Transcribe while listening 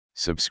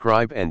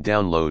Subscribe and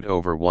download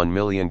over 1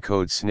 million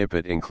code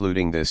snippet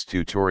including this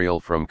tutorial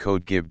from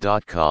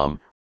codegive.com,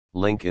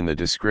 link in the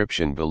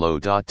description below.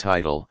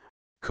 Title,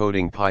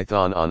 Coding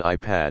Python on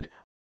iPad,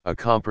 a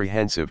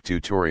comprehensive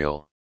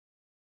tutorial.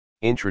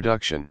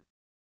 Introduction.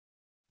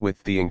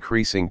 With the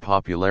increasing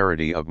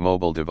popularity of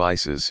mobile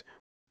devices,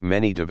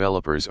 many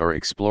developers are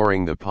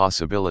exploring the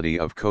possibility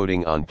of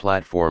coding on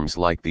platforms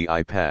like the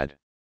iPad.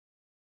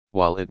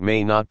 While it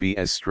may not be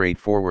as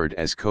straightforward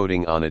as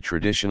coding on a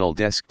traditional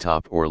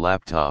desktop or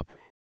laptop,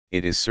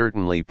 it is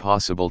certainly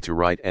possible to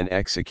write and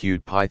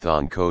execute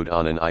Python code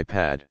on an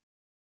iPad.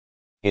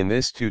 In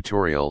this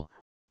tutorial,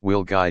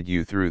 we'll guide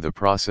you through the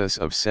process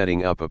of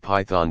setting up a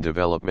Python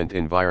development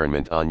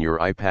environment on your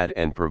iPad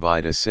and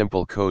provide a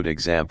simple code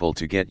example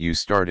to get you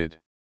started.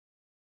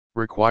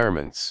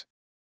 Requirements.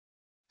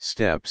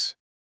 Steps.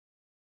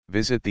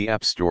 Visit the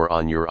App Store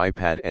on your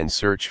iPad and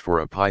search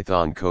for a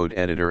Python code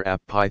editor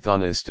app.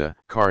 Pythonista,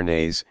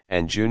 Carnase,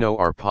 and Juno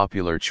are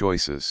popular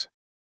choices.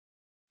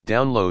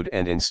 Download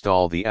and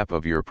install the app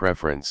of your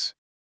preference.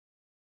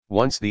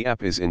 Once the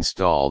app is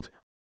installed,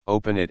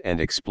 open it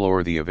and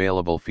explore the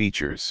available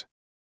features.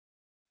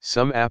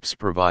 Some apps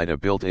provide a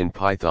built-in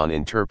Python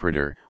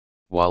interpreter,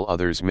 while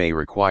others may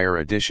require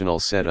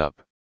additional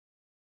setup.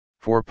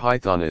 For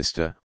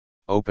Pythonista,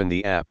 open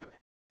the app,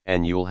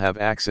 and you'll have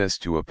access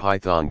to a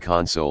Python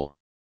console.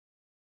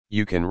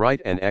 You can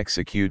write and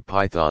execute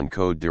Python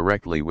code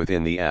directly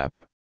within the app.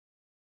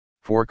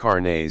 For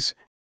Carnase,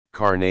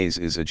 Carnase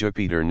is a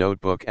Jupyter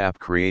Notebook app.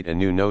 Create a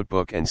new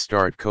notebook and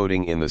start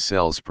coding in the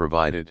cells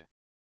provided.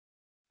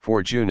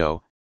 For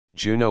Juno,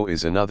 Juno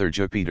is another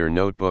Jupyter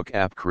Notebook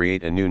app.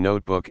 Create a new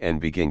notebook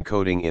and begin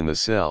coding in the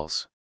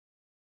cells.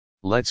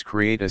 Let's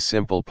create a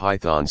simple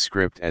Python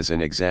script as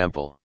an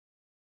example.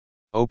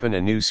 Open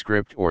a new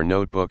script or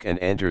notebook and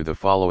enter the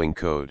following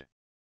code.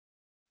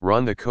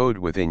 Run the code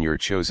within your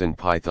chosen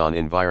Python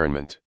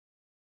environment.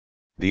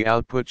 The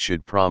output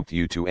should prompt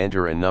you to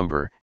enter a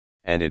number,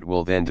 and it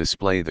will then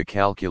display the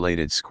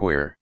calculated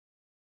square.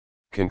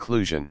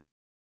 Conclusion.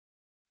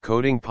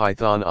 Coding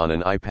Python on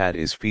an iPad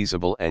is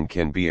feasible and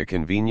can be a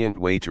convenient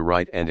way to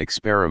write and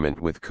experiment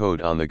with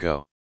code on the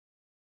go.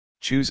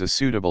 Choose a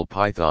suitable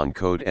Python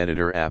code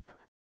editor app,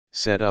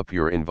 set up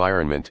your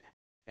environment,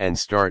 and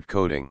start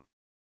coding.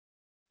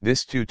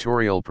 This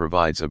tutorial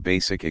provides a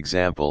basic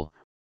example,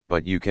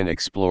 but you can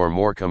explore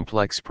more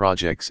complex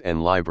projects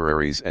and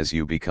libraries as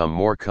you become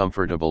more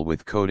comfortable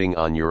with coding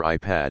on your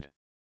iPad.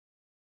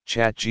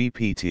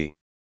 ChatGPT.